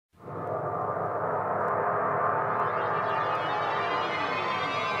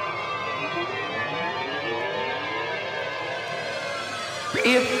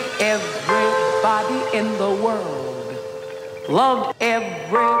If everybody in the world loved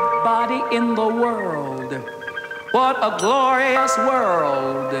everybody in the world, what a glorious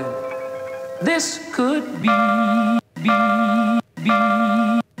world this could be.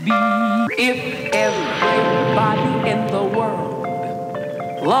 If everybody in the world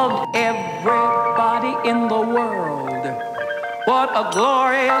loved everybody in the world, what a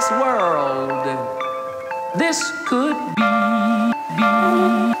glorious world this could be.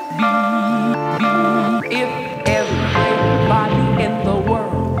 If everybody in the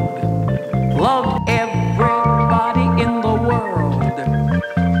world loved everybody in the world,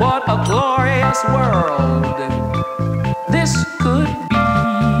 what a glorious world this could be.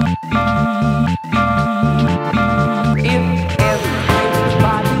 If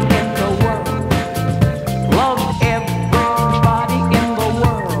everybody in the world loved everybody in the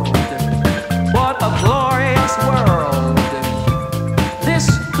world, what a glorious world this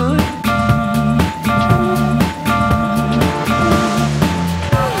could be.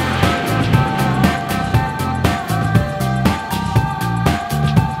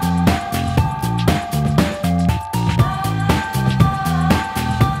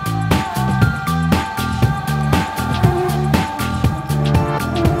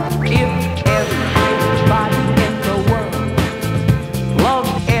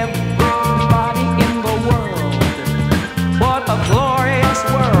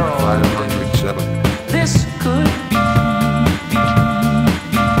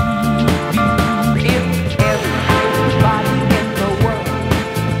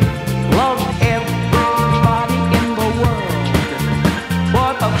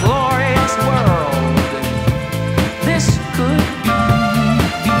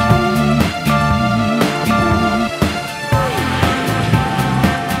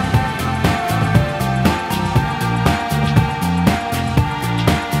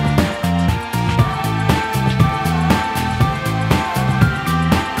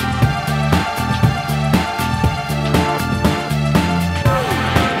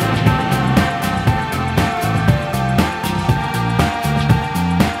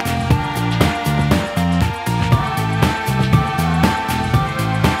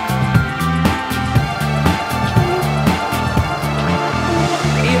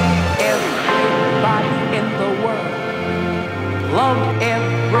 Love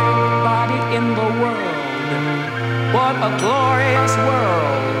everybody in the world. What a glorious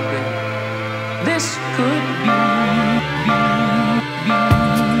world this could be.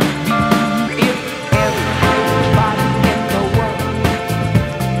 If everybody in the world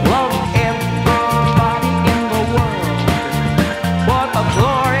loved everybody in the world, what a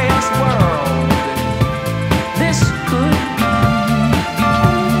glorious world this could be.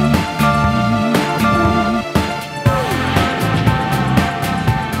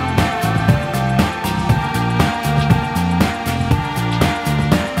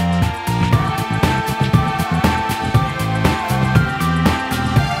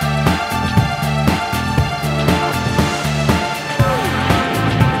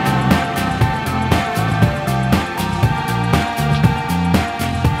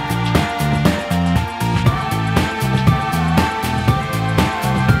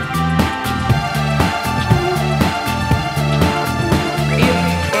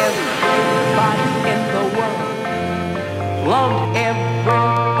 Love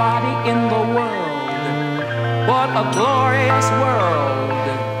everybody in the world. What a glorious world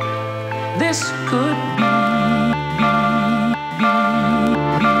this could be.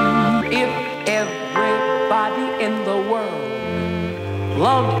 If everybody in the world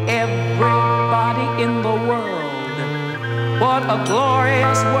loved everybody in the world, what a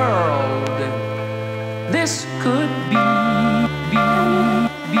glorious world this could be.